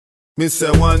Me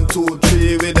say 1, 2,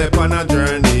 3, we dey on a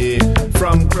journey.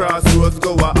 From crossroads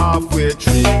go a halfway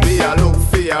tree. We a look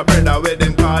for a brother where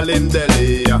them call him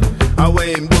Delhi. And when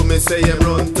him do me say him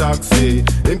run taxi.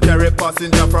 Him carry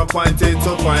passenger from point A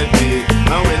to point B.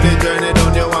 And when the journey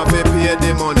done you have to pay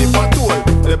the money. For toll,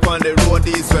 they on the road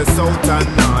east, west, south and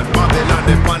north. Babylon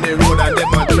they on the road and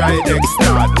them a try next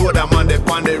start. Both a man they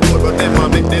on the road but them a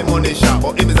make the money sharp.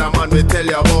 But him is a man we tell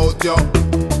you about you.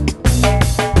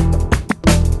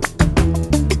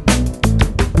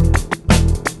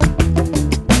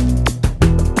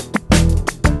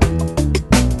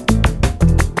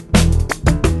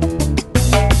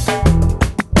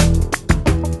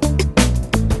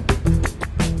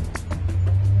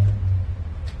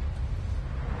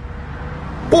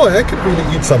 Boy, I could really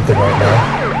eat something right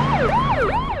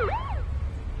now.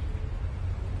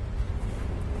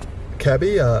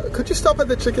 Cabbie, could you stop at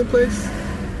the chicken place?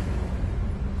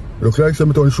 Looks like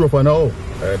something on show for now.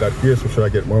 That place, should I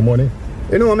get more money?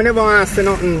 You know, I never want to say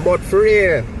nothing, but for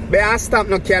real, but I stop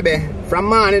no Cabbie. From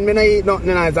morning, I don't eat nothing,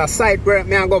 it's a side work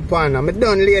me I go up on. I'm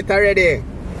done late already.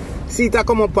 See it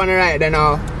come up on the right there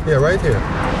now. Yeah, right here.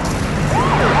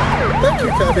 Thank you,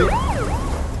 Cabbie.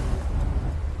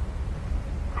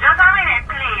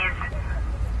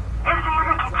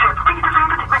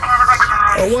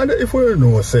 I wonder if we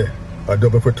know, say, a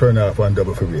double for turn off and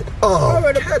double for wait.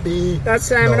 Oh, Cabbie. That's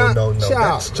time no,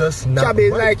 that's just not Cabbie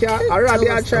is right. like a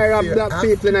rabbi I try to rob black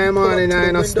people in the morning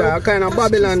and I start kind of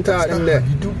Babylon talk them there.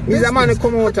 He's a man who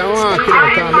come out and walk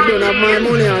out and I don't have my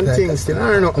money and things still.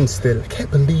 I nothing still. I can't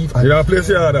believe You don't place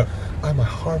your order. I'm a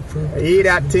harmful. Eat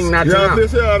that thing not You don't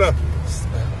place your order.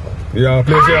 You don't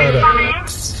place your order.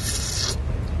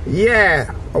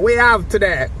 Yeah, we have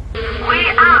today. We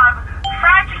have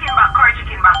fried chicken back, curry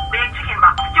chicken back, baked chicken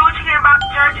back, stew chicken back,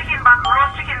 jerk chicken back,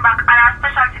 roast chicken back, and our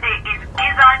special today is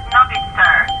gizzard nuggets,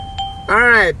 sir.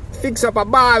 Alright, fix up a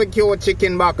barbecue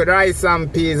chicken back with rice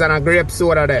and peas and a grape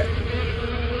soda there.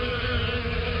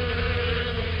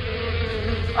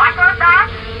 What was that?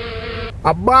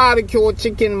 A barbecue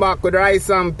chicken back with rice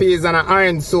and peas and an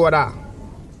orange soda.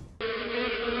 A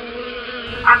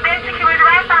baked chicken with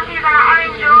rice and peas and an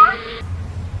orange juice?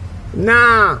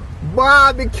 Nah,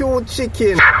 barbecue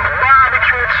chicken.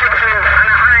 Barbecue chicken and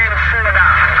orange soda.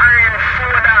 Orange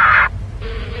soda.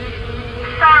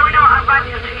 Sir, we don't have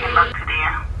barbecue chicken back today.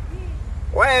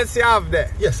 What else you have there?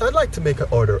 Yes, I'd like to make an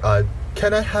order.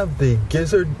 Can I have the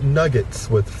gizzard nuggets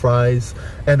with fries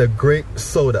and a grape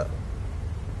soda?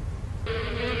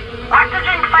 What's the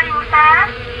drink for you, sir?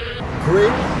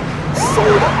 Grape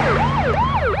soda.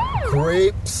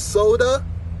 Grape soda?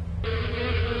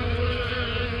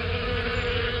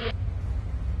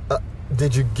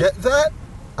 Did you get that?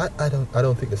 I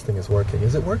don't think this thing is working.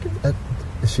 Is it working?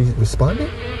 Is she responding?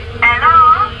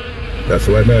 Hello? That's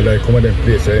why I like come on them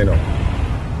place, you know.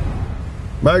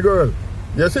 My girl,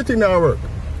 you're sitting now work.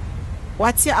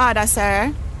 What's your order,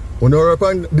 sir? When you're up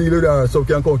and deal with her, so you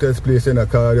can come to this place in a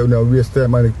car, you know, waste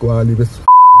time and go and leave this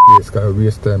place, because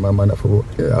waste time and man for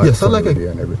yeah, yes, I like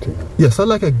and everything. Yes, I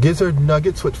like a gizzard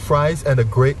nuggets with fries and a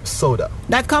grape soda.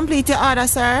 That complete your order,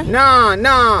 sir?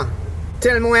 No.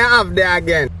 Tell me what you have there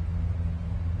again.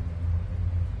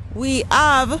 We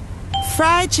have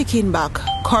fried chicken back,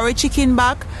 curry chicken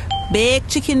back, baked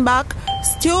chicken back,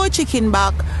 stew chicken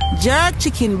back, jerk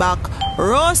chicken back,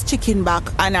 roast chicken back,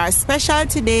 and our special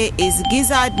today is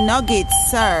gizzard nuggets,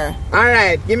 sir.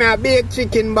 Alright, give me a baked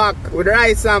chicken back with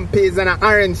rice and peas and an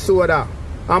orange soda.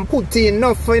 And put in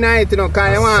enough for night, you know,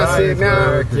 because you want to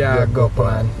see me. Yeah, go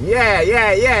on. Yeah,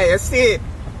 you see it.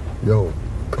 Yo,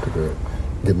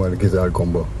 give me the gizzard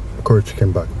combo, curry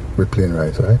chicken back with plain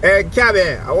rice, right? Hey, Cabbie,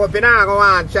 I hope you're not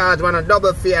going to charge one a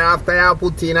double fare after you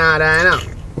put in order, you know.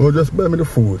 Well, just buy me the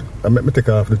food and make me take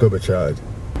off the double charge.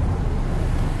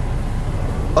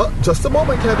 Just a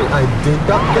moment, Cabbie. I did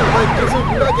not get my gizzard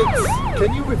nuggets.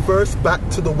 Can you reverse back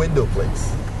to the window,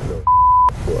 please?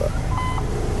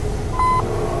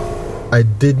 I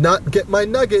did not get my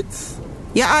nuggets.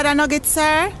 Your order nuggets,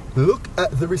 sir? Look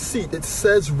at the receipt. It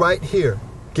says right here,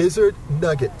 gizzard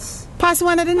nuggets. Pass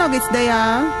one of the nuggets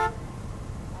there.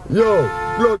 Yo,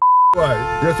 blood why?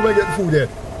 Yes, I get food yet.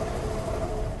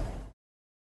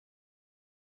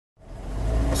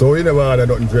 So you never had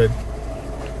nothing dread?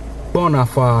 Bona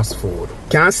fast food.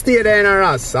 Can't stay there in a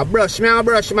rust. I brush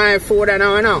my food and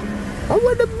now. I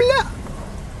want the black.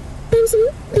 Thanks,